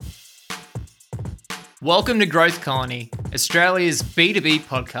Welcome to Growth Colony, Australia's B2B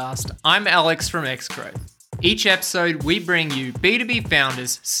podcast. I'm Alex from Xgrowth. Each episode, we bring you B2B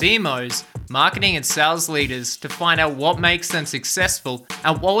founders, CMOs, marketing and sales leaders to find out what makes them successful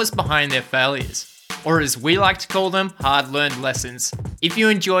and what was behind their failures, or as we like to call them, hard-learned lessons. If you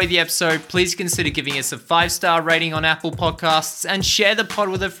enjoy the episode, please consider giving us a 5-star rating on Apple Podcasts and share the pod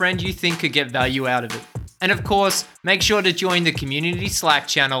with a friend you think could get value out of it. And of course, make sure to join the community Slack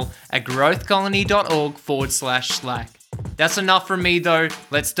channel at growthcolony.org/Slack. That's enough from me though,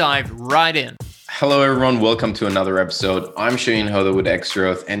 let's dive right in. Hello everyone, welcome to another episode. I'm Shane Hoda with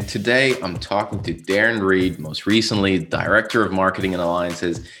Xgrowth, and today I'm talking to Darren Reed, most recently Director of Marketing and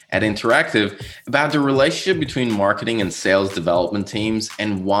Alliances at Interactive, about the relationship between marketing and sales development teams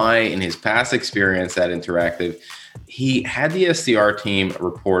and why in his past experience at Interactive, he had the SDR team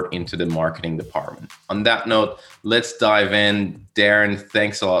report into the marketing department. On that note, let's dive in. Darren,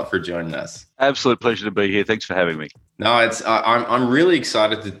 thanks a lot for joining us. Absolute pleasure to be here. Thanks for having me. No, I'm really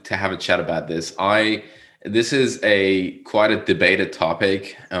excited to have a chat about this. This is quite a debated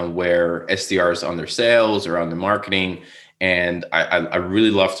topic where SDRs under sales or under marketing, and I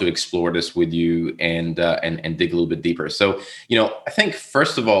really love to explore this with you and dig a little bit deeper. So, I think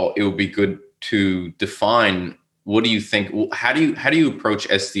first of all, it would be good to define. What do you think? How do you approach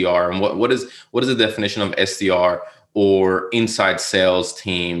SDR, and what is the definition of SDR or inside sales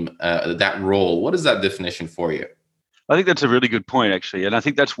team? That role. What is that definition for you? I think that's a really good point, actually, and I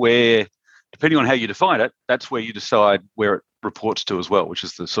think that's where, depending on how you define it, that's where you decide where it reports to as well, which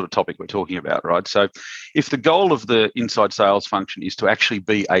is the sort of topic we're talking about, right? So, if the goal of the inside sales function is to actually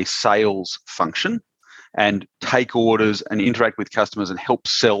be a sales function and take orders and interact with customers and help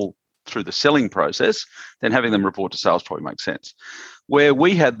sell through the selling process, then having them report to sales probably makes sense. Where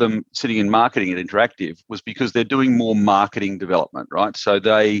we had them sitting in marketing at Interactive was because they're doing more marketing development, right? So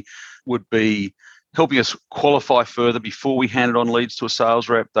they would be helping us qualify further before we handed on leads to a sales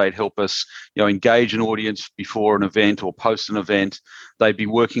rep. They'd help us, engage an audience before an event or post an event. They'd be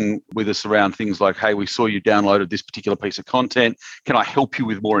working with us around things like, hey, we saw you downloaded this particular piece of content. Can I help you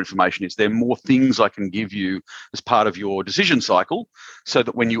with more information? Is there more things I can give you as part of your decision cycle so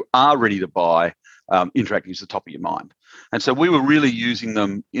that when you are ready to buy, Interactive is the top of your mind? And so we were really using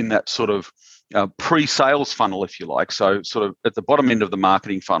them in that sort of pre-sales funnel, if you like. So sort of at the bottom end of the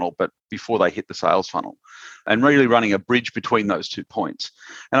marketing funnel, but before they hit the sales funnel, and really running a bridge between those 2 points.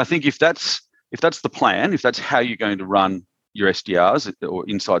 And I think if that's the plan, if that's how you're going to run your SDRs or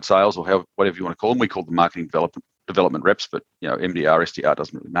inside sales or whatever you want to call them, we call them marketing development reps, but MDR, SDR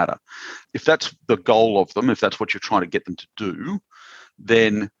doesn't really matter. If that's the goal of them, if that's what you're trying to get them to do,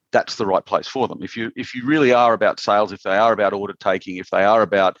 then that's the right place for them. If you really are about sales, if they are about order taking, if they are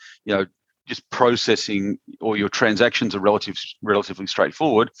about just processing, or your transactions are relatively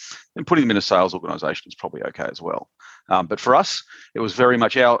straightforward, then putting them in a sales organization is probably okay as well. But for us, it was very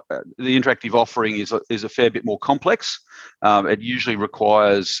much the Interactive offering is a fair bit more complex. It usually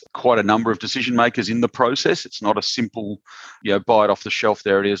requires quite a number of decision makers in the process. It's not a simple, buy it off the shelf,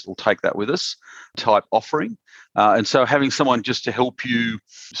 there it is, we'll take that with us type offering. And so having someone just to help you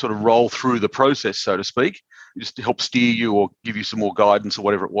sort of roll through the process, so to speak, just to help steer you or give you some more guidance or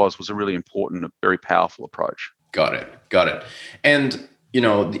whatever it was a really important, very powerful approach. Got it. And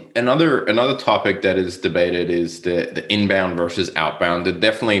another topic that is debated is the inbound versus outbound. That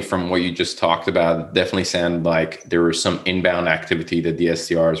definitely, from what you just talked about, definitely sounded like there was some inbound activity that the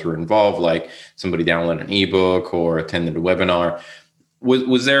SDRs were involved, like somebody downloaded an ebook or attended a webinar.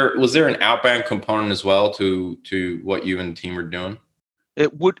 Was there an outbound component as well to what you and the team were doing?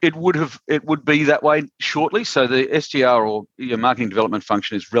 It would be that way shortly. So the SDR or your marketing development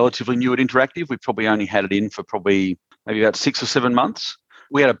function is relatively new at Interactive. We've probably only had it in for maybe about 6 or 7 months.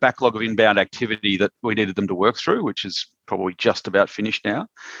 We had a backlog of inbound activity that we needed them to work through, which is probably just about finished now.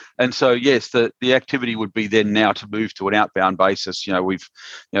 And so, yes, the activity would be then now to move to an outbound basis. We're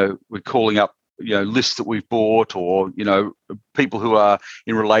calling up lists that we've bought, or people who are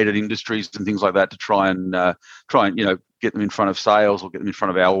in related industries and things like that, to try and get them in front of sales or get them in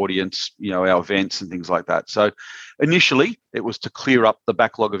front of our audience, our events and things like that. So initially it was to clear up the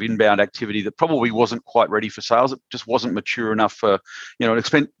backlog of inbound activity that probably wasn't quite ready for sales. It just wasn't mature enough for an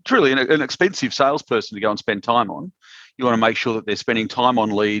expensive salesperson to go and spend time on. You want to make sure that they're spending time on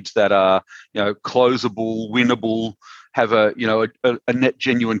leads that are closable, winnable, have a net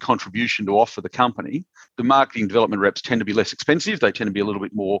genuine contribution to offer the company. The marketing development reps tend to be less expensive. They tend to be a little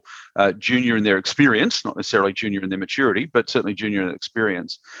bit more junior in their experience, not necessarily junior in their maturity, but certainly junior in their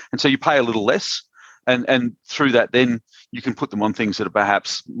experience. And so you pay a little less And through that, then you can put them on things that are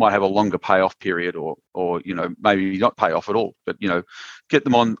perhaps might have a longer payoff period, or maybe not pay off at all, but get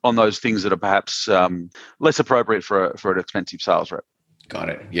them on those things that are perhaps less appropriate for an expensive sales rep. Got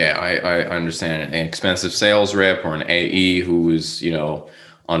it. Yeah, I understand. An expensive sales rep or an AE who is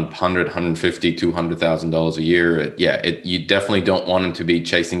on $100,000, $150,000, $200,000 a year. You definitely don't want them to be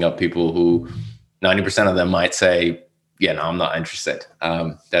chasing up people who 90% of them might say, yeah, no, I'm not interested.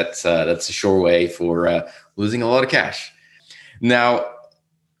 That's a sure way for losing a lot of cash. Now,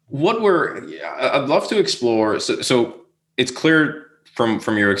 I'd love to explore. So it's clear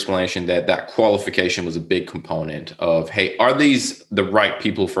from your explanation that qualification was a big component of, hey, are these the right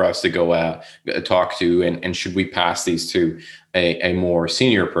people for us to go out, talk to, and should we pass these to a more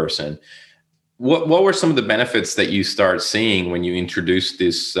senior person? What were some of the benefits that you start seeing when you introduced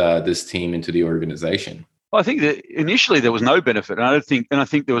this team into the organization? Well, I think that initially there was no benefit, and I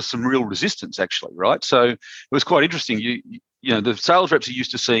think there was some real resistance actually, right? So it was quite interesting. The sales reps are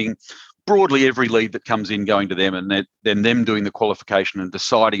used to seeing broadly every lead that comes in going to them, and then them doing the qualification and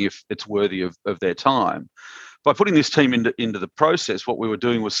deciding if it's worthy of their time. By putting this team into the process, what we were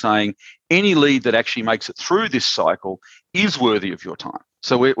doing was saying any lead that actually makes it through this cycle is worthy of your time.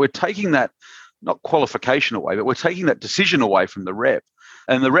 So we're taking that, not qualification away, but we're taking that decision away from the rep.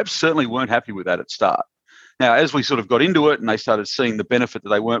 And the reps certainly weren't happy with that at start. Now, as we sort of got into it and they started seeing the benefit that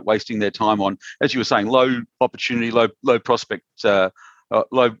they weren't wasting their time on, as you were saying, low opportunity, low prospect, low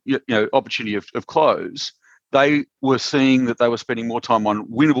opportunity of close, they were seeing that they were spending more time on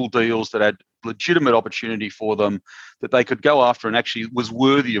winnable deals that had legitimate opportunity for them that they could go after and actually was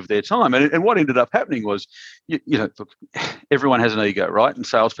worthy of their time. And what ended up happening was, look, everyone has an ego, right? And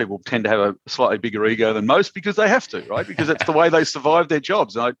salespeople tend to have a slightly bigger ego than most because they have to, right? Because that's the way they survive their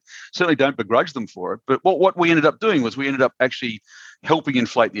jobs. And I certainly don't begrudge them for it. But what we ended up doing was we ended up actually helping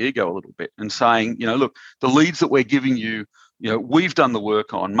inflate the ego a little bit and saying, look, the leads that we're giving you, we've done the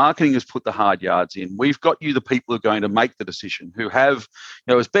work on. Marketing has put the hard yards in. We've got you the people who are going to make the decision, who have,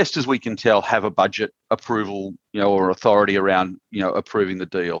 as best as we can tell, have a budget approval, or authority around, approving the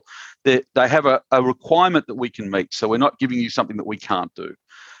deal. They have a requirement that we can meet. So we're not giving you something that we can't do.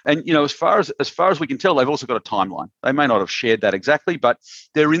 And, as far as we can tell, they've also got a timeline. They may not have shared that exactly, but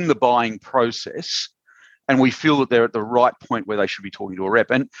they're in the buying process. And we feel that they're at the right point where they should be talking to a rep.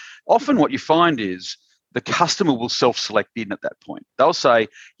 And often what you find is, the customer will self-select in at that point. They'll say,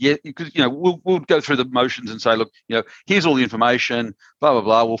 yeah, because, we'll go through the motions and say, look, here's all the information, blah, blah,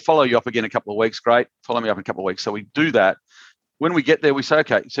 blah. We'll follow you up again in a couple of weeks. Great. Follow me up in a couple of weeks. So we do that. When we get there, we say,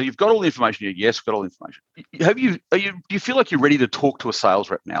 okay, so you've got all the information here. Yes, got all the information. Do you feel like you're ready to talk to a sales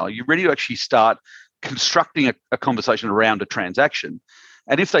rep now? Are you ready to actually start constructing a conversation around a transaction?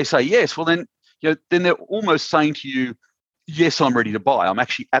 And if they say yes, well, then they're almost saying to you, yes, I'm ready to buy. I'm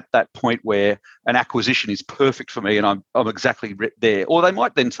actually at that point where an acquisition is perfect for me and I'm exactly there. Or they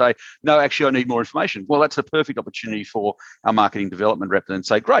might then say, no, actually, I need more information. Well, that's a perfect opportunity for our marketing development rep to then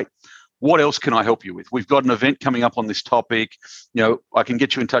say, great, what else can I help you with? We've got an event coming up on this topic. I can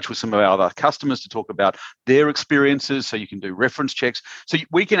get you in touch with some of our other customers to talk about their experiences so you can do reference checks. So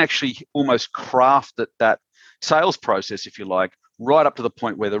we can actually almost craft that sales process, if you like, right up to the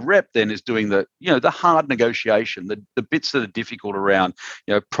point where the rep then is doing the hard negotiation, the bits that are difficult around,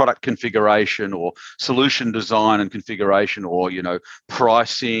 product configuration or solution design and configuration, or,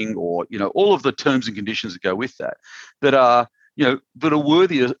 pricing, or, all of the terms and conditions that go with that are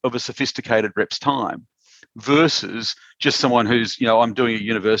worthy of a sophisticated rep's time versus just someone who's, I'm doing a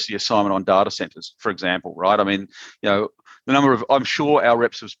university assignment on data centers, for example, right? I mean, I'm sure our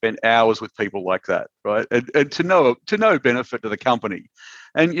reps have spent hours with people like that, right? And to no benefit to the company.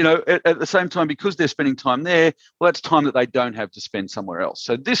 And, at the same time, because they're spending time there, well, that's time that they don't have to spend somewhere else.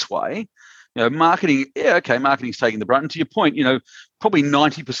 So this way, marketing's taking the brunt. And to your point, probably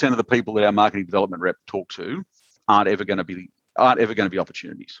 90% of the people that our marketing development rep talk to aren't ever going to be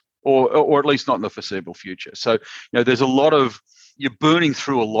opportunities, or at least not in the foreseeable future. So, there's you're burning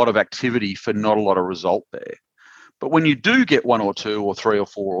through a lot of activity for not a lot of result there. But when you do get 1 or 2 or 3 or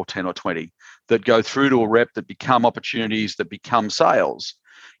 4 or 10 or 20 that go through to a rep, that become opportunities, that become sales,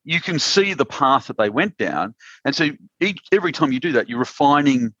 you can see the path that they went down. And so every time you do that, you're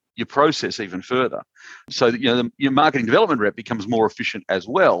refining your process even further. So that, your marketing development rep becomes more efficient as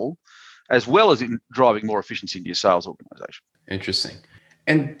well as in driving more efficiency into your sales organization. Interesting.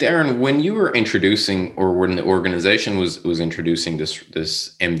 And Darren, when you were introducing, or when the organization was introducing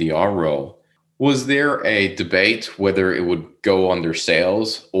this MDR role, was there a debate whether it would go under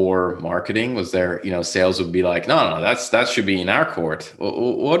sales or marketing? Was there, sales would be like, no, that should be in our court.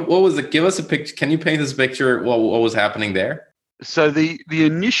 What was it? Give us a picture. Can you paint us a picture? What was happening there? So the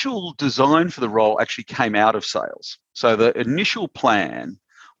initial design for the role actually came out of sales. So the initial plan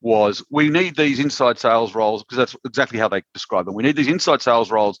was, we need these inside sales roles, because that's exactly how they describe them. We need these inside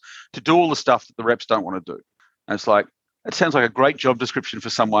sales roles to do all the stuff that the reps don't want to do. And it's like, that sounds like a great job description for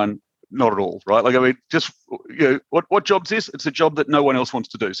someone. Not at all, right? Like, I mean, just, what job's this? It's a job that no one else wants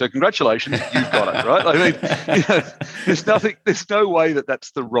to do. So congratulations, you've got it, right? I mean, there's no way that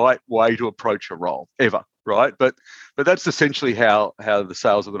that's the right way to approach a role ever, right? But that's essentially how the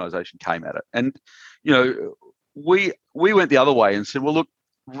sales organization came at it. And, we went the other way and said, well, look,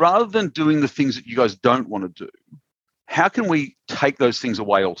 rather than doing the things that you guys don't want to do, how can we take those things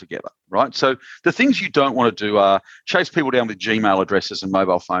away altogether, right? So the things you don't want to do are chase people down with Gmail addresses and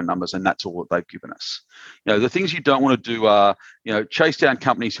mobile phone numbers, and that's all that they've given us. The things you don't want to do are, chase down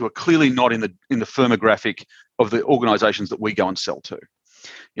companies who are clearly not in the firmographic of the organizations that we go and sell to.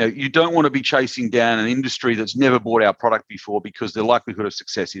 You don't want to be chasing down an industry that's never bought our product before, because the likelihood of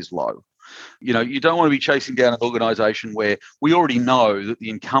success is low. You don't want to be chasing down an organization where we already know that the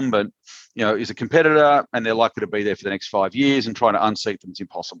incumbent, is a competitor and they're likely to be there for the next 5 years, and trying to unseat them is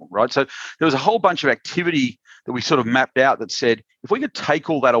impossible, right? So there was a whole bunch of activity that we sort of mapped out that said, if we could take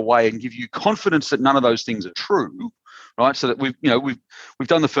all that away and give you confidence that none of those things are true, right? So that we've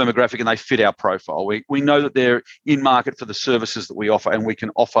done the firmographic and they fit our profile. We know that they're in market for the services that we offer, and we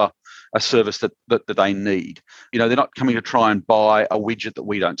can offer a service that they need. They're not coming to try and buy a widget that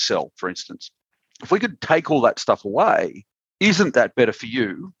we don't sell, for instance. If we could take all that stuff away, isn't that better for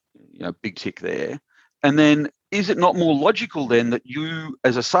you? Big tick there. And then, is it not more logical then that you,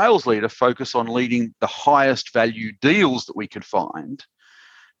 as a sales leader, focus on leading the highest value deals that we could find?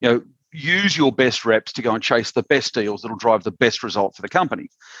 Use your best reps to go and chase the best deals that'll drive the best result for the company.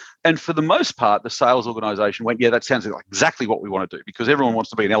 And for the most part, the sales organization went, yeah, that sounds like exactly what we want to do, because everyone wants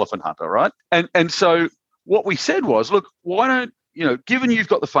to be an elephant hunter, right? And so what we said was, look, why don't, given you've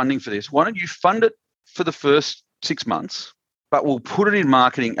got the funding for this, why don't you fund it for the first 6 months, but we'll put it in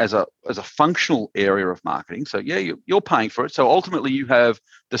marketing as a functional area of marketing. So yeah, you're paying for it. So ultimately you have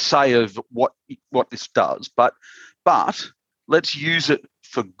the say of what this does, but let's use it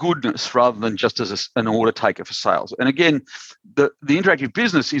for goodness rather than just as an order taker for sales. And again, the interactive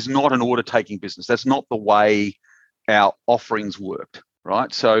business is not an order taking business. That's not the way our offerings worked,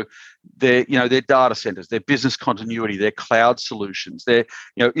 right? So they're data centers, their business continuity, their cloud solutions, their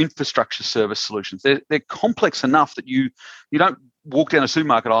infrastructure service solutions. They're complex enough that you don't walk down a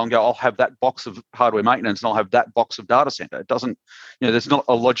supermarket aisle and go, I'll have that box of hardware maintenance and I'll have that box of data center. It doesn't, there's not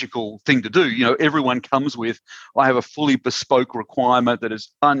a logical thing to do. Everyone comes with, I have a fully bespoke requirement that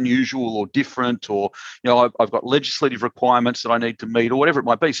is unusual or different, or, I've got legislative requirements that I need to meet, or whatever it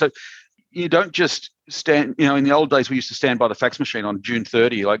might be. So you don't just stand, in the old days, we used to stand by the fax machine on June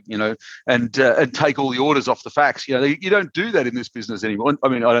 30, and take all the orders off the fax. You don't do that in this business anymore. I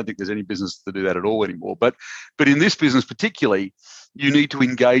mean, I don't think there's any business to do that at all anymore. But in this business particularly, you need to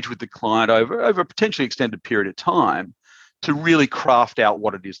engage with the client over a potentially extended period of time to really craft out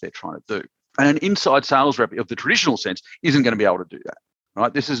what it is they're trying to do. And an inside sales rep of the traditional sense isn't going to be able to do that,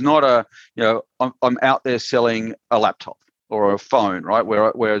 right? This is not I'm out there selling a laptop or a phone, right?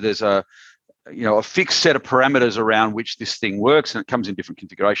 Where there's a fixed set of parameters around which this thing works, and it comes in different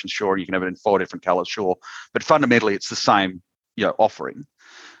configurations. Sure, you can have it in 4 different colors. Sure, but fundamentally, it's the same, offering.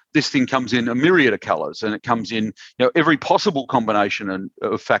 This thing comes in a myriad of colors, and it comes in, every possible combination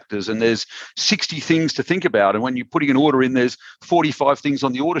of factors. And there's 60 things to think about. And when you're putting an order in, there's 45 things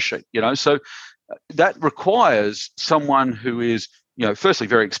on the order sheet. So that requires someone who is, firstly,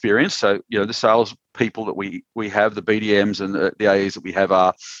 very experienced. So, the sales people that we have, the BDMs and the AEs that we have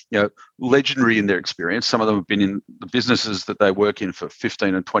are, legendary in their experience. Some of them have been in the businesses that they work in for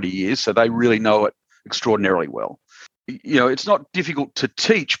 15 and 20 years. So they really know it extraordinarily well. It's not difficult to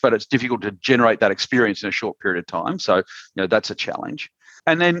teach, but it's difficult to generate that experience in a short period of time. So, that's a challenge.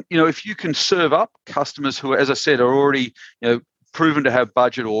 And then, if you can serve up customers who, as I said, are already, proven to have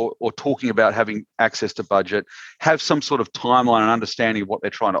budget or talking about having access to budget, have some sort of timeline and understanding of what they're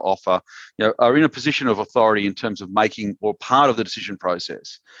trying to offer, are in a position of authority in terms of making or part of the decision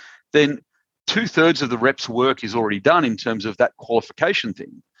process, then 2/3 of the rep's work is already done in terms of that qualification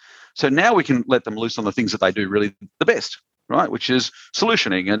thing. So now we can let them loose on the things that they do really the best, right? Which is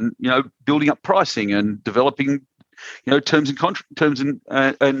solutioning and, building up pricing and developing, terms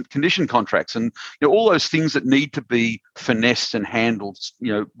and condition contracts, and all those things that need to be finessed and handled,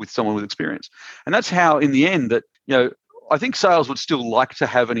 with someone with experience. And that's how, in the end, that I think sales would still like to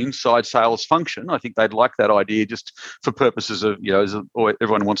have an inside sales function. I think they'd like that idea just for purposes of,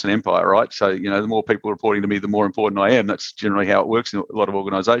 everyone wants an empire, right? So, the more people reporting to me, the more important I am. That's generally how it works in a lot of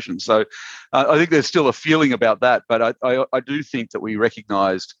organizations. So I think there's still a feeling about that. But I do think that we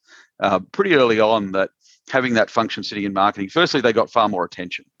recognized pretty early on that having that function sitting in marketing, firstly, they got far more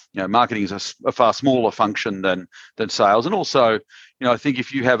attention. Marketing is a far smaller function than sales. And also, I think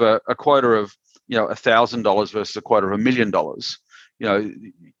if you have a quota of $1,000 versus a quota of $1 million,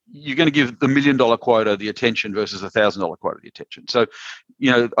 you're going to give the $1 million quota the attention versus $1,000 quota the attention. So,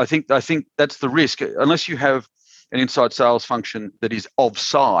 I think that's the risk. Unless you have an inside sales function that is of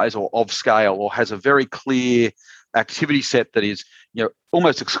size or of scale or has a very clear activity set that is,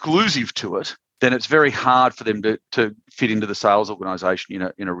 almost exclusive to it, then it's very hard for them to fit into the sales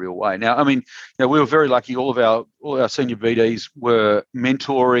organization in a real way. Now, I mean, we were very lucky. All our senior BDs were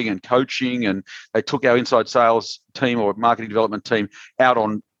mentoring and coaching, and they took our inside sales team or marketing development team out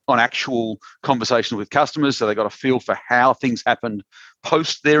on actual conversations with customers. So they got a feel for how things happened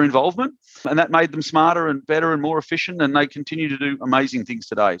post their involvement, and that made them smarter and better and more efficient. And they continue to do amazing things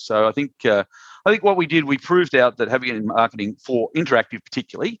today. So I think what we did, we proved out that having it in marketing for interactive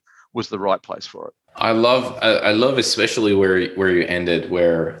particularly was the right place for it. I love especially where you ended,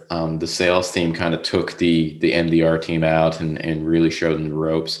 where the sales team kind of took the MDR team out and really showed them the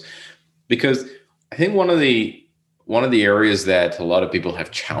ropes, because I think one of the areas that a lot of people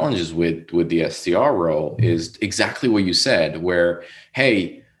have challenges with the SDR role is exactly what you said, where,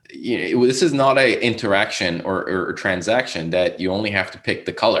 hey, this is not a interaction or a transaction that you only have to pick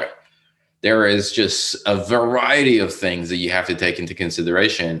the color. There is just a variety of things that you have to take into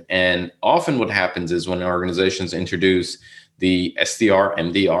consideration. And often what happens is when organizations introduce the SDR,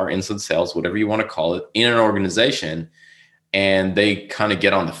 MDR, inside sales, whatever you want to call it, in an organization, and they kind of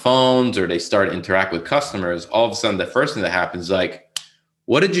get on the phones or they start to interact with customers, all of a sudden the first thing that happens is like,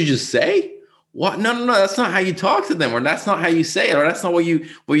 what did you just say? What? No, that's not how you talk to them, or that's not how you say it, or that's not what you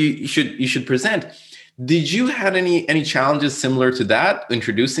should present. Did you have any challenges similar to that,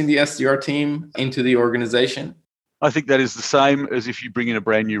 introducing the SDR team into the organization? I think that is the same as if you bring in a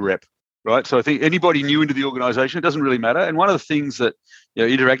brand new rep, right? So I think anybody new into the organization, it doesn't really matter. And one of the things that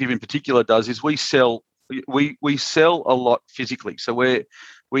Interactive in particular does is we sell a lot physically. So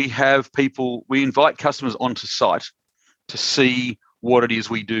we have people, we invite customers onto site to see what it is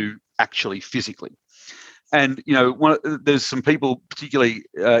we do actually physically. And there's some people, particularly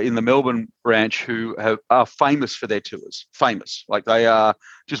in the Melbourne branch, who are famous for their tours. Famous, like they are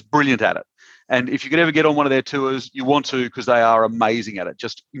just brilliant at it. And if you could ever get on one of their tours, you want to, because they are amazing at it,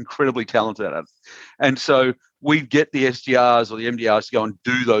 just incredibly talented at it. And so we get the SDRs or the MDRs to go and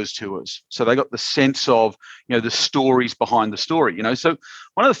do those tours. So they got the sense of, the stories behind the story. So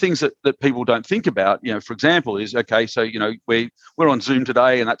one of the things that people don't think about, for example, is, okay, so, we're on Zoom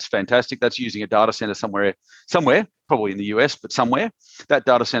today, and that's fantastic. That's using a data center somewhere, probably in the US, but somewhere. That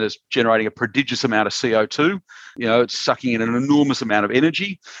data center is generating a prodigious amount of CO2. It's sucking in an enormous amount of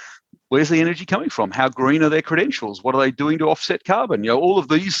energy. Where's the energy coming from? How green are their credentials? What are they doing to offset carbon? All of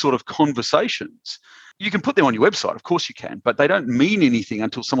these sort of conversations. You can put them on your website, of course you can, but they don't mean anything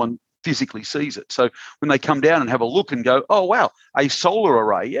until someone physically sees it. So when they come down and have a look and go, oh, wow, a solar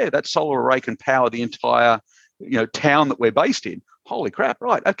array. Yeah, that solar array can power the entire, town that we're based in. Holy crap,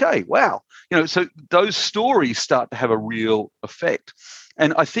 right. Okay, wow. So those stories start to have a real effect.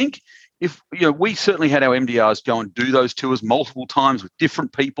 And I think if, we certainly had our MDRs go and do those tours multiple times with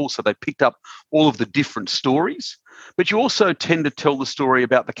different people, so they picked up all of the different stories. But you also tend to tell the story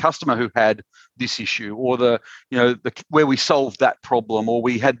about the customer who had this issue, or the where we solved that problem, or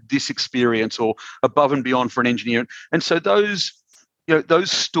we had this experience, or above and beyond for an engineer. And so those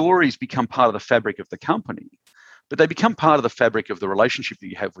stories become part of the fabric of the company, but they become part of the fabric of the relationship that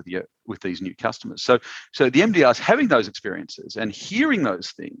you have with these new customers. So the MDRs having those experiences and hearing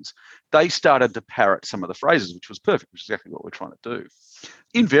those things, they started to parrot some of the phrases, which was perfect, which is exactly what we're trying to do.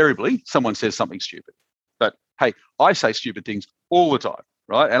 Invariably, someone says something stupid. But hey, I say stupid things all the time,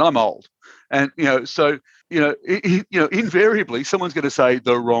 right? And I'm old. And, invariably someone's going to say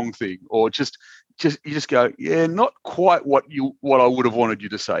the wrong thing, or just you just go, yeah, not quite what I would have wanted you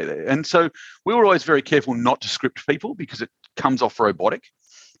to say there. And so we were always very careful not to script people, because it comes off robotic.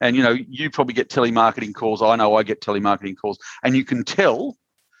 And, you probably get telemarketing calls. I know I get telemarketing calls, and you can tell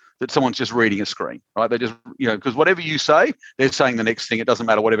that someone's just reading a screen, right? They just, because whatever you say, they're saying the next thing. It doesn't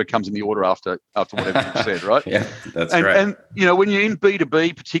matter whatever comes in the order after whatever you said, right? Yeah, that's right. And, when you're in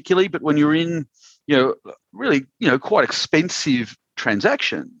B2B particularly, but when you're in, really, quite expensive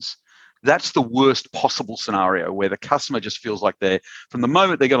transactions, that's the worst possible scenario, where the customer just feels like from the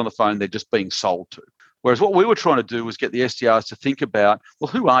moment they get on the phone, they're just being sold to. Whereas what we were trying to do was get the SDRs to think about, well,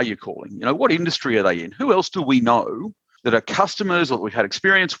 who are you calling? What industry are they in? Who else do we know that are customers or that we've had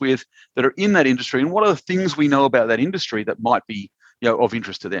experience with that are in that industry? And what are the things we know about that industry that might be of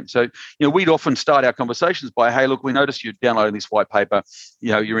interest to them? So, we'd often start our conversations by, hey, look, we noticed you're downloading this white paper.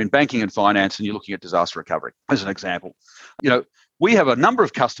 You're in banking and finance and you're looking at disaster recovery, as an example. We have a number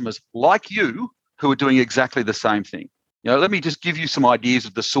of customers like you who are doing exactly the same thing. Let me just give you some ideas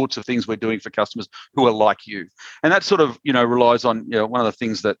of the sorts of things we're doing for customers who are like you. And that sort of, relies on, one of the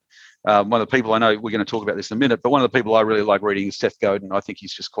things that one of the people I know, we're going to talk about this in a minute, but one of the people I really like reading is Seth Godin. I think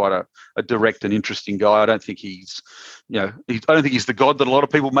he's just quite a direct and interesting guy. I don't think he's, I don't think he's the god that a lot of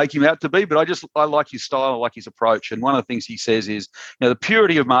people make him out to be, but I like his style, I like his approach. And one of the things he says is, the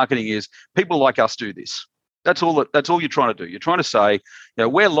purity of marketing is people like us do this. That's all you're trying to do. You're trying to say,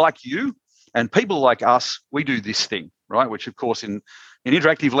 we're like you and people like us, we do this thing, right? Which of course in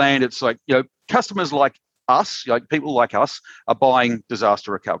interactive land, it's like, customers like us, people like us are buying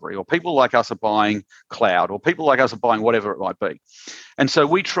disaster recovery, or people like us are buying cloud, or people like us are buying whatever it might be. And so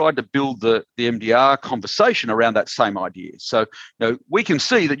we tried to build the MDR conversation around that same idea. So, we can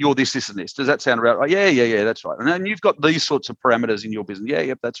see that you're this, and this. Does that sound right? Oh, yeah, that's right. And then you've got these sorts of parameters in your business. Yeah,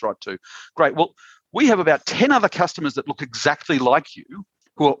 yep, that's right too. Great. Well, we have about 10 other customers that look exactly like you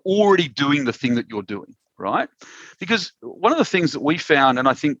who are already doing the thing that you're doing, right? Because one of the things that we found, and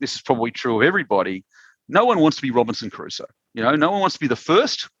I think this is probably true of everybody, no one wants to be Robinson Crusoe. No one wants to be the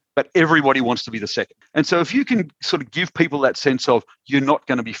first, but everybody wants to be the second. And so if you can sort of give people that sense of you're not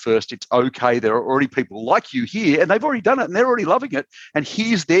going to be first, it's okay, there are already people like you here and they've already done it and they're already loving it, and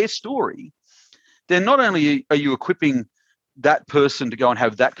here's their story, then not only are you equipping that person to go and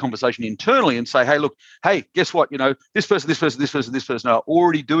have that conversation internally and say, hey, guess what? This person are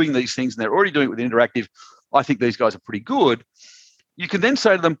already doing these things and they're already doing it with Interactive. I think these guys are pretty good. You can then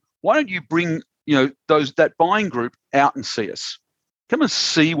say to them, why don't you bring that buying group out and see us? Come and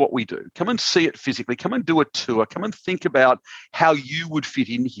see what we do. Come and see it physically. Come and do a tour. Come and think about how you would fit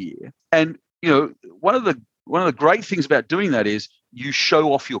in here. And one of the great things about doing that is you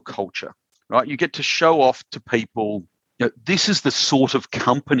show off your culture, right? You get to show off to people, this is the sort of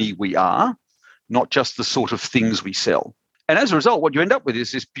company we are, not just the sort of things we sell. And as a result, what you end up with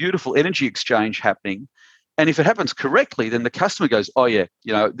is this beautiful energy exchange happening. And if it happens correctly, then the customer goes, oh yeah,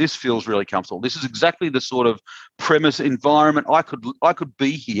 this feels really comfortable. This is exactly the sort of premise environment I could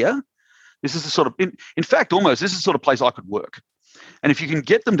be here. This is the sort of, in fact, almost this is the sort of place I could work. And if you can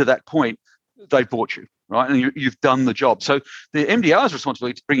get them to that point, they've bought you, right? And you've done the job. So the MDR's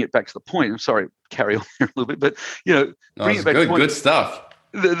responsibility to bring it back to the point. I'm sorry, carry on here a little bit, but bring it back to the point. Good stuff.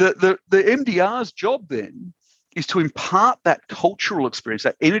 The MDR's job then is to impart that cultural experience,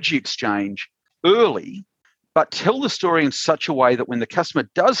 that energy exchange early, but tell the story in such a way that when the customer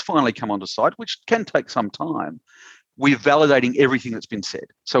does finally come onto site, which can take some time, we're validating everything that's been said.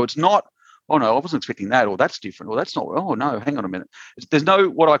 So it's not, oh no, I wasn't expecting that, or that's different, or that's not, oh no, hang on a minute. There's no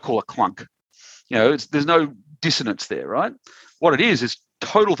what I call a clunk. There's no dissonance there, right? What it is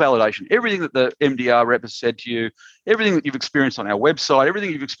total validation. Everything that the MDR rep has said to you, everything that you've experienced on our website,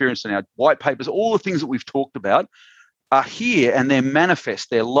 everything you've experienced in our white papers, all the things that we've talked about are here and they're manifest,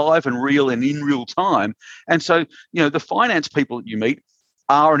 they're live and real and in real time. And so, the finance people that you meet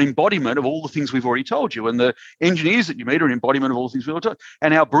are an embodiment of all the things we've already told you. And the engineers that you meet are an embodiment of all the things we've already told you.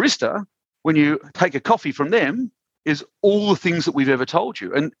 And our barista, when you take a coffee from them, is all the things that we've ever told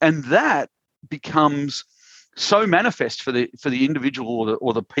you. And that becomes so manifest for the individual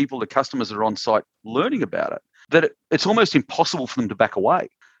or the people, the customers that are on site learning about it, that it's almost impossible for them to back away,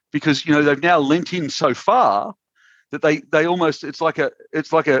 because they've now lent in so far that they almost, it's like a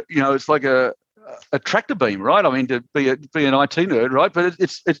tractor beam, right? I mean, to be an IT nerd, right? But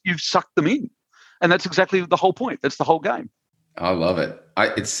it's you've sucked them in, and that's exactly the whole point. That's the whole game. I love it. I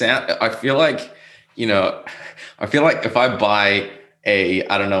feel like if I buy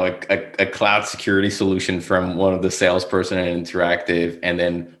a cloud security solution from one of the salesperson at Interactive and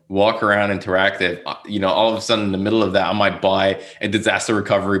then walk around Interactive, all of a sudden in the middle of that, I might buy a disaster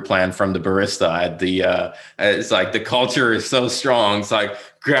recovery plan from the barista at it's like the culture is so strong. It's like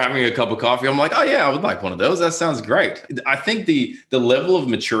grabbing a cup of coffee. I'm like, oh yeah, I would like one of those. That sounds great. I think the level of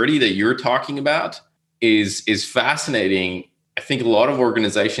maturity that you're talking about is fascinating. I think a lot of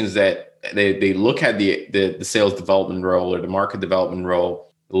organizations that they look at the sales development role or the market development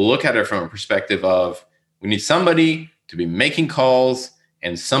role, look at it from a perspective of, we need somebody to be making calls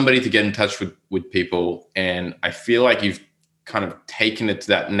and somebody to get in touch with people. And I feel like you've kind of taken it to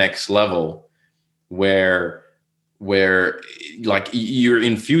that next level where like you're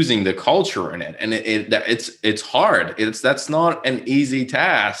infusing the culture in it. And it's hard. That's not an easy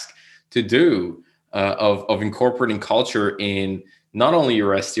task to do. of incorporating culture in not only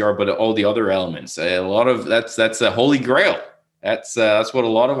your SDR but all the other elements. A lot of that's a holy grail. That's what a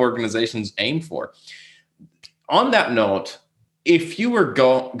lot of organizations aim for. On that note, if you were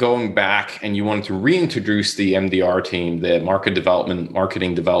going back and you wanted to reintroduce the MDR team, the marketing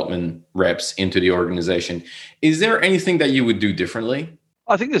development reps into the organization, is there anything that you would do differently?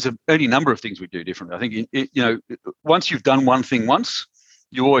 I think there's any number of things we do differently. I think, once you've done one thing once,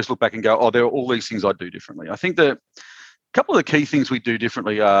 you always look back and go, oh, there are all these things I'd do differently. I think that a couple of the key things we do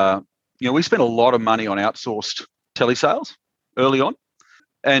differently are, we spend a lot of money on outsourced telesales early on.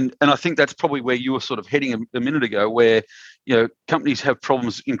 And I think that's probably where you were sort of heading a minute ago, where, companies have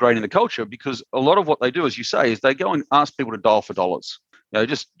problems ingraining the culture, because a lot of what they do, as you say, is they go and ask people to dial for dollars.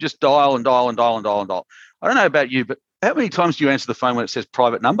 Just dial and dial and dial and dial and dial. I don't know about you, but how many times do you answer the phone when it says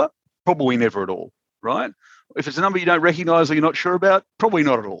private number? Probably never at all, right? If it's a number you don't recognize or you're not sure about, probably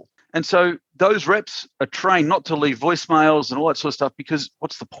not at all. And so those reps are trained not to leave voicemails and all that sort of stuff, because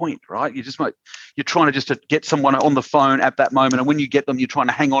what's the point, right? You're trying to just get someone on the phone at that moment, and when you get them, you're trying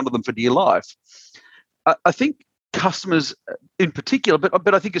to hang on to them for dear life. I think customers in particular,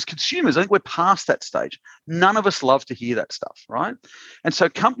 but I think as consumers, I think we're past that stage. None of us love to hear that stuff, right? And so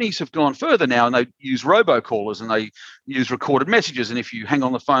companies have gone further now, and they use robocallers and they use recorded messages. And if you hang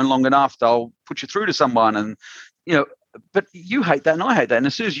on the phone long enough, they'll put you through to someone. And, but you hate that and I hate that. And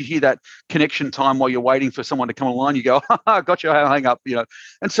as soon as you hear that connection time while you're waiting for someone to come online, you go, gotcha, I'll hang up,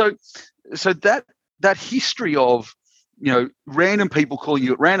 And so that history of, random people calling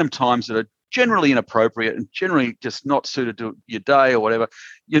you at random times that are generally inappropriate and generally just not suited to your day or whatever,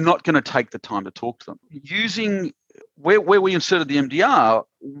 you're not going to take the time to talk to them. Using where we inserted the MDR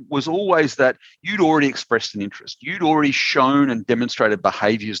was always that you'd already expressed an interest. You'd already shown and demonstrated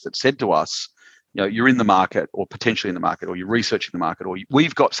behaviors that said to us, you're in the market, or potentially in the market, or you're researching the market, or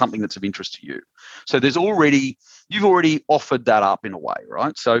we've got something that's of interest to you. So you've already offered that up in a way,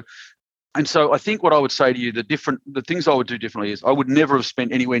 right? So I think what I would say to you, the things I would do differently is I would never have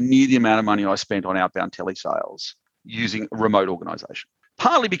spent anywhere near the amount of money I spent on outbound telesales using a remote organization.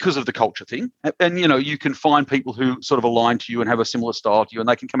 Partly because of the culture thing. And, you can find people who sort of align to you and have a similar style to you, and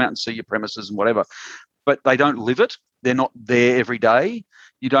they can come out and see your premises and whatever, but they don't live it. They're not there every day.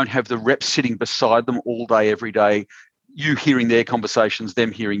 You don't have the reps sitting beside them all day, every day, you hearing their conversations,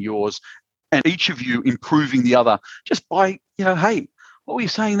 them hearing yours, and each of you improving the other just by, hey, what were you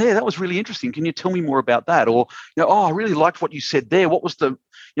saying there? That was really interesting. Can you tell me more about that? Or, I really liked what you said there. What was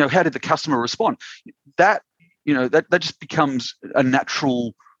how did the customer respond? That just becomes a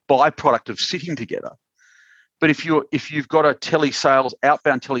natural byproduct of sitting together. But if you've got a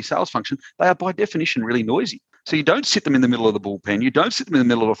outbound telesales function, they are by definition really noisy. So you don't sit them in the middle of the bullpen. You don't sit them in the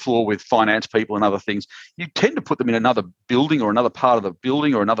middle of a floor with finance people and other things. You tend to put them in another building or another part of the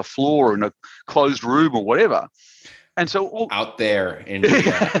building or another floor or in a closed room or whatever. And so out there in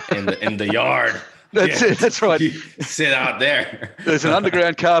the yard. That's it. That's right. You sit out there. There's an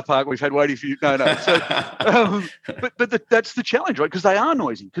underground car park we've had waiting for you. No. So, but that's the challenge, right? Because they are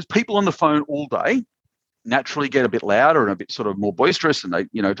noisy. Because people on the phone all day naturally get a bit louder and a bit sort of more boisterous, and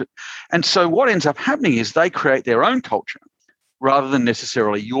and so what ends up happening is they create their own culture rather than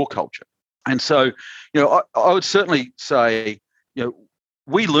necessarily your culture. And so, I would certainly say,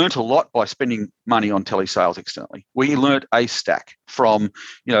 we learnt a lot by spending money on telesales externally. We learnt a stack from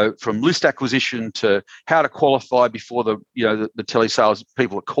list acquisition to how to qualify before the telesales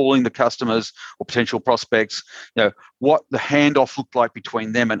people are calling the customers or potential prospects, what the handoff looked like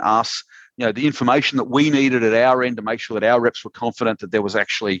between them and us, the information that we needed at our end to make sure that our reps were confident that there was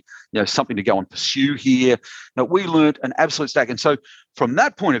actually, something to go and pursue here. We learnt an absolute stack. And so from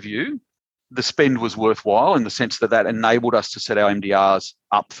that point of view, the spend was worthwhile in the sense that enabled us to set our MDRs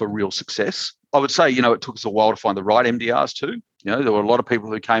up for real success. I would say, it took us a while to find the right MDRs too. There were a lot of people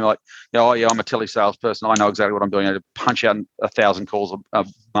who came like, oh yeah, I'm a telesales person. I know exactly what I'm doing. I punch out 1,000 calls a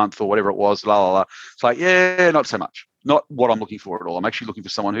month or whatever it was. La la la. It's like, yeah, not so much. Not what I'm looking for at all. I'm actually looking for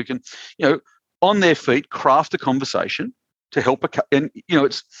someone who can, on their feet, craft a conversation to help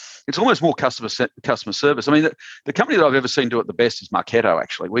it's almost more customer service. I mean, the company that I've ever seen do it the best is Marketo.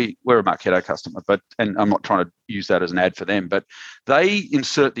 Actually, we're a Marketo customer, and I'm not trying to use that as an ad for them, but they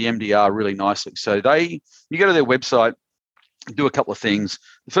insert the MDR really nicely. So you go to their website, do a couple of things.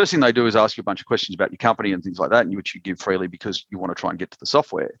 The first thing they do is ask you a bunch of questions about your company and things like that, and which you give freely because you want to try and get to the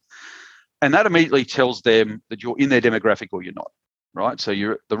software. And that immediately tells them that you're in their demographic or you're not. Right, so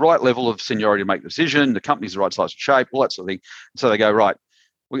you're at the right level of seniority to make the decision. The company's the right size and shape, all that sort of thing. So they go, right,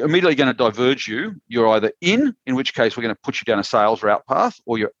 We're immediately going to diverge you. You're either in which case we're going to put you down a sales route path,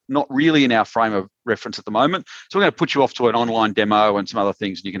 or you're not really in our frame of reference at the moment. So we're going to put you off to an online demo and some other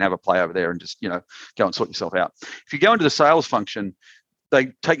things, and you can have a play over there and just, go and sort yourself out. If you go into the sales function, they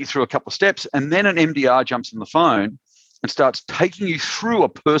take you through a couple of steps, and then an MDR jumps on the phone and starts taking you through a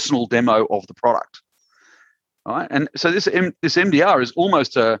personal demo of the product. All right, and so this MDR is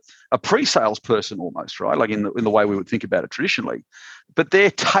almost a pre-sales person, almost, right? Like in the way we would think about it traditionally, but they're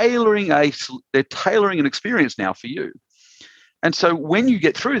tailoring an experience now for you. And so when you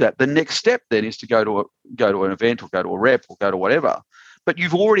get through that, the next step then is to go to an event or go to a rep or go to whatever. But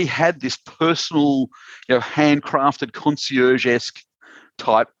you've already had this personal, handcrafted concierge-esque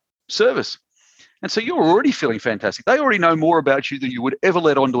type service. And so you're already feeling fantastic. They already know more about you than you would ever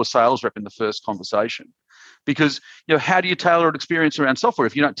let onto a sales rep in the first conversation. Because, how do you tailor an experience around software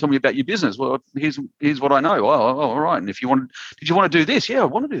if you don't tell me about your business? Well, here's what I know. Oh, all right. And if you did you want to do this? Yeah, I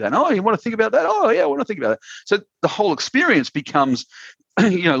want to do that. Oh, you want to think about that? Oh, yeah, I want to think about that. So the whole experience becomes,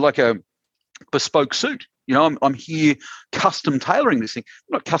 like a bespoke suit. I'm here custom tailoring this thing.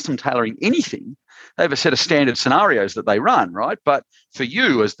 I'm not custom tailoring anything. They have a set of standard scenarios that they run, right? But for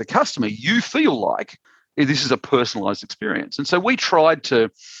you as the customer, you feel like this is a personalized experience. And so we tried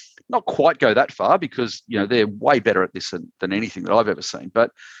to not quite go that far because, they're way better at this than anything that I've ever seen.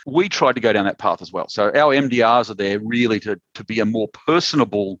 But we tried to go down that path as well. So our MDRs are there really to be a more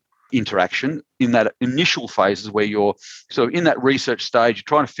personable interaction in that initial phases where you're sort of in that research stage, you're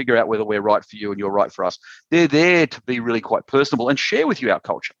trying to figure out whether we're right for you and you're right for us. They're there to be really quite personable and share with you our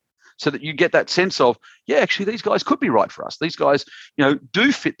culture, so that you get that sense of, yeah, actually, these guys could be right for us. These guys,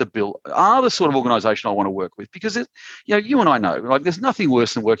 do fit the bill, are the sort of organization I want to work with. Because, you and I know, like, there's nothing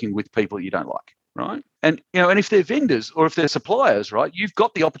worse than working with people that you don't like, right? And, and if they're vendors or if they're suppliers, right, you've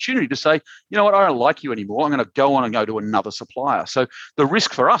got the opportunity to say, you know what, I don't like you anymore. I'm going to go on and go to another supplier. So the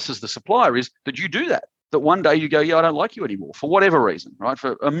risk for us as the supplier is that you do that one day you go, yeah, I don't like you anymore for whatever reason, right?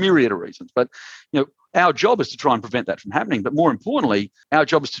 For a myriad of reasons. But, our job is to try and prevent that from happening. But more importantly, our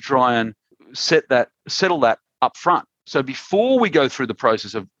job is to try and settle that up front. So before we go through the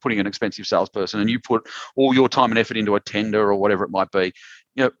process of putting an expensive salesperson and you put all your time and effort into a tender or whatever it might be,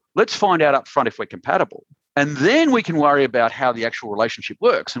 let's find out up front if we're compatible. And then we can worry about how the actual relationship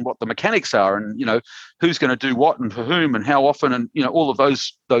works and what the mechanics are and, who's going to do what and for whom and how often and, all of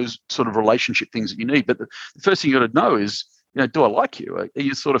those sort of relationship things that you need. But the first thing you got to know is, do I like you? Are you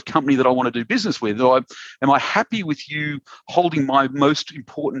the sort of company that I want to do business with? Am I happy with you holding my most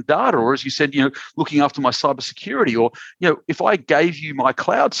important data? Or as you said, looking after my cybersecurity? Or, if I gave you my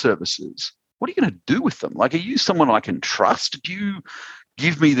cloud services, what are you going to do with them? Like, are you someone I can trust? Do you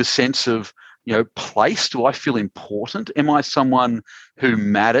give me the sense of, place? Do I feel important? Am I someone who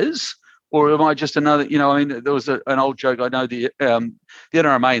matters? Or am I just another, there was an old joke. I know the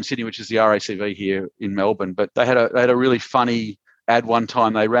NRMA in Sydney, which is the RACV here in Melbourne, but they had a really funny ad one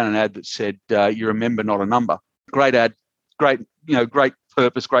time. They ran an ad that said, you're a member, not a number. Great ad, great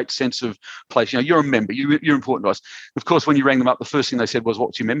purpose, great sense of place. You're a member, you're important to us. Of course, when you rang them up, the first thing they said was,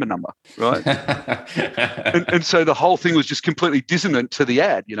 what's your member number, right? and so the whole thing was just completely dissonant to the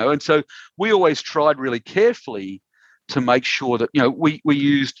ad, And so we always tried really carefully to make sure that,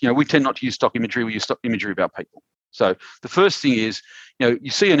 we tend not to use stock imagery, we use stock imagery about people. So the first thing is, you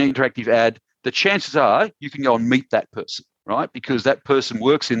see an interactive ad, the chances are you can go and meet that person, right? Because that person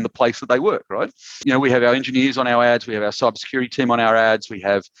works in the place that they work, right? We have our engineers on our ads, we have our cybersecurity team on our ads, we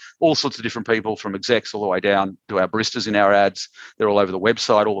have all sorts of different people from execs all the way down to our baristas in our ads. They're all over the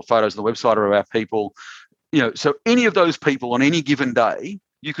website, all the photos on the website are of our people. So any of those people on any given day,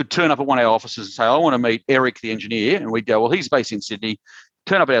 you could turn up at one of our offices and say, I want to meet Eric, the engineer. And we'd go, well, he's based in Sydney.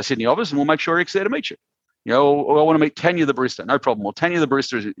 Turn up at our Sydney office and we'll make sure Eric's there to meet you. Or I want to meet Tanya, the barista. No problem. Well, Tanya, the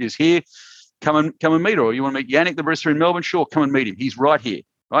barista is here. Come and meet her. Or you want to meet Yannick, the barista in Melbourne? Sure, come and meet him. He's right here.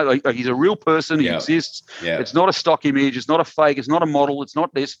 Right? Like he's a real person. He exists. Yeah. It's not a stock image. It's not a fake. It's not a model. It's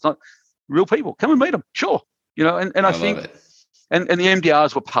not this. It's not real people. Come and meet them. Sure. And I think, and the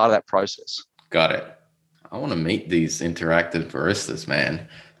MDRs were part of that process. Got it. I want to meet these interactive baristas, man.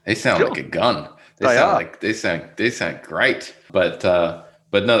 They sound like a gun. They sound great. But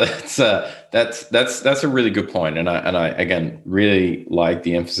no, that's a really good point. And I again really like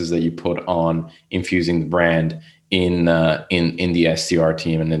the emphasis that you put on infusing the brand in the SDR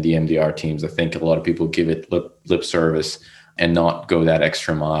team and in the MDR teams. I think a lot of people give it lip service and not go that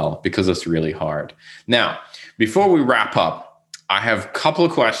extra mile because it's really hard. Now, before we wrap up, I have a couple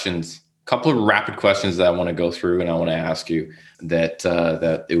of rapid questions that I want to go through and I want to ask you that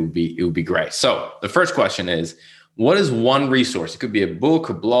it would be great. So the first question is, what is one resource? It could be a book,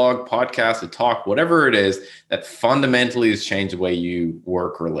 a blog, podcast, a talk, whatever it is that fundamentally has changed the way you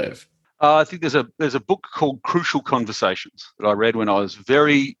work or live. I think there's a book called Crucial Conversations that I read when I was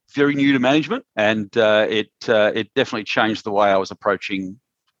very, very new to management, and it definitely changed the way I was approaching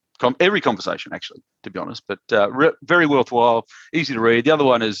every conversation, actually, to be honest. But very worthwhile, easy to read. The other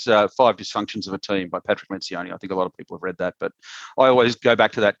one is 5 Dysfunctions of a Team by Patrick Lencioni. I think a lot of people have read that, but I always go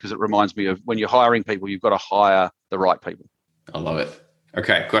back to that because it reminds me of when you're hiring people, you've got to hire the right people. I love it.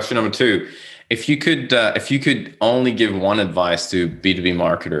 Okay, question number 2. If you could only give one advice to B2B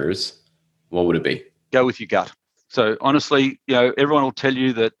marketers, what would it be? Go with your gut. So honestly, everyone will tell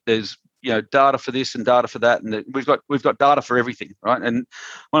you that there's data for this and data for that, and we've got data for everything, right? And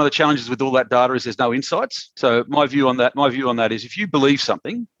one of the challenges with all that data is there's no insights. So my view on that is if you believe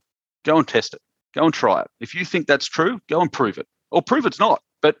something, go and test it, go and try it. If you think that's true, go and prove it, or prove it's not.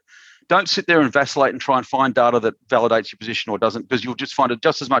 But don't sit there and vacillate and try and find data that validates your position or doesn't, because you'll just find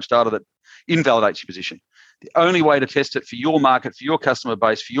just as much data that invalidates your position. The only way to test it for your market, for your customer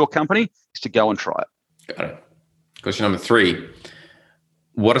base, for your company is to go and try it. Got it. Question number 3.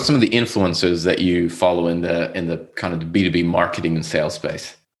 What are some of the influencers that you follow in the kind of the B2B marketing and sales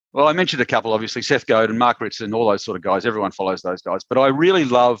space? Well, I mentioned a couple, obviously, Seth Godin, Mark Ritz, and all those sort of guys. Everyone follows those guys. But I really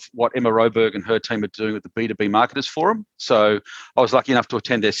love what Emma Roberg and her team are doing with the B2B Marketers Forum. So I was lucky enough to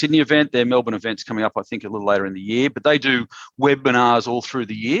attend their Sydney event. Their Melbourne event's coming up, I think, a little later in the year. But they do webinars all through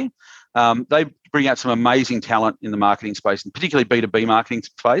the year. They bring out some amazing talent in the marketing space, and particularly B2B marketing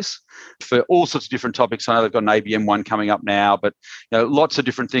space, for all sorts of different topics. I know they've got an ABM one coming up now, but lots of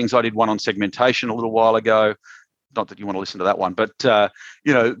different things. I did one on segmentation a little while ago. Not that you want to listen to that one, but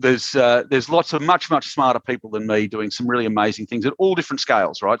there's lots of much smarter people than me doing some really amazing things at all different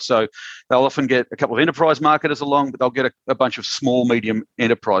scales, right? So they'll often get a couple of enterprise marketers along, but they'll get a bunch of small, medium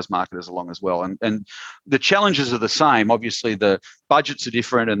enterprise marketers along as well. And the challenges are the same. Obviously, the budgets are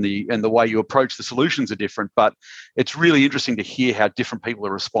different, and the way you approach the solutions are different. But it's really interesting to hear how different people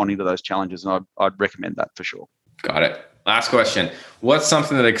are responding to those challenges, and I'd recommend that for sure. Got it. Last question: what's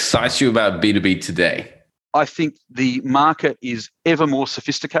something that excites you about B2B today? I think the market is ever more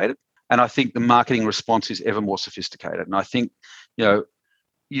sophisticated, and I think the marketing response is ever more sophisticated. And I think,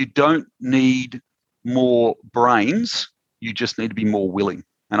 you don't need more brains, you just need to be more willing.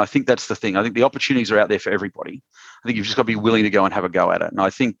 And I think that's the thing. I think the opportunities are out there for everybody. I think you've just got to be willing to go and have a go at it. And I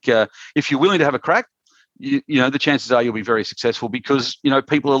think if you're willing to have a crack, the chances are you'll be very successful, because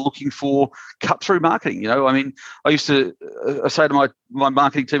people are looking for cut through marketing. I say to my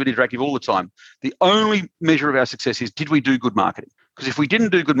marketing team at Interactive all the time, the only measure of our success is, did we do good marketing? Because if we didn't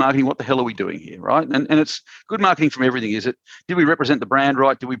do good marketing, what the hell are we doing here, right? And it's good marketing from everything. Is it, did we represent the brand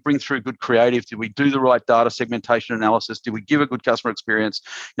right? Did we bring through good creative? Did we do the right data segmentation analysis? Did we give a good customer experience?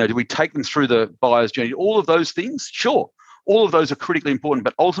 Did we take them through the buyer's journey? All of those things, sure. All of those are critically important,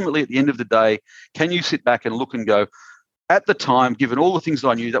 but ultimately at the end of the day, can you sit back and look and go, at the time, given all the things that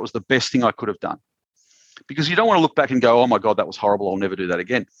I knew, that was the best thing I could have done? Because you don't want to look back and go, oh my God, that was horrible, I'll never do that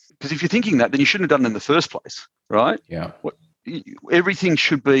again. Because if you're thinking that, then you shouldn't have done it in the first place, right? Yeah. Everything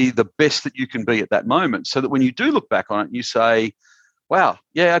should be the best that you can be at that moment, so that when you do look back on it, you say, wow,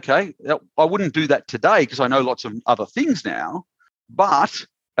 yeah, okay, I wouldn't do that today because I know lots of other things now, but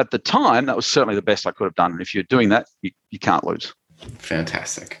at the time, that was certainly the best I could have done. And if you're doing that, you can't lose.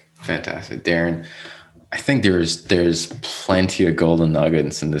 Fantastic. Darren, I think there's plenty of golden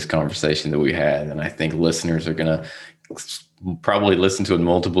nuggets in this conversation that we had. And I think listeners are going to probably listen to it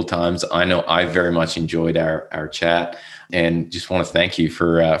multiple times. I know I very much enjoyed our chat, and just want to thank you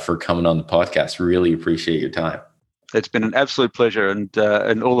for coming on the podcast. Really appreciate your time. It's been an absolute pleasure, and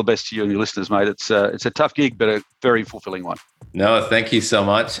all the best to you and your listeners, mate. It's a tough gig, but a very fulfilling one. No, thank you so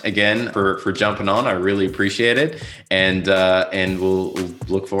much again for jumping on. I really appreciate it, and we'll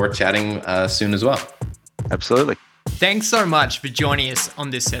look forward to chatting soon as well. Absolutely. Thanks so much for joining us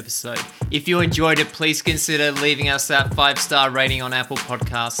on this episode. If you enjoyed it, please consider leaving us that 5-star rating on Apple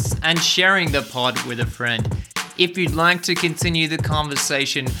Podcasts and sharing the pod with a friend. If you'd like to continue the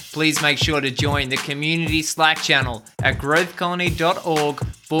conversation, please make sure to join the community Slack channel at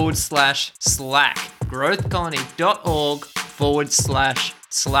growthcolony.org/Slack.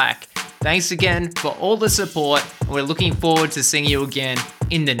 growthcolony.org/Slack. Thanks again for all the support, and we're looking forward to seeing you again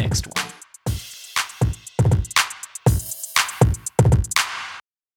in the next one.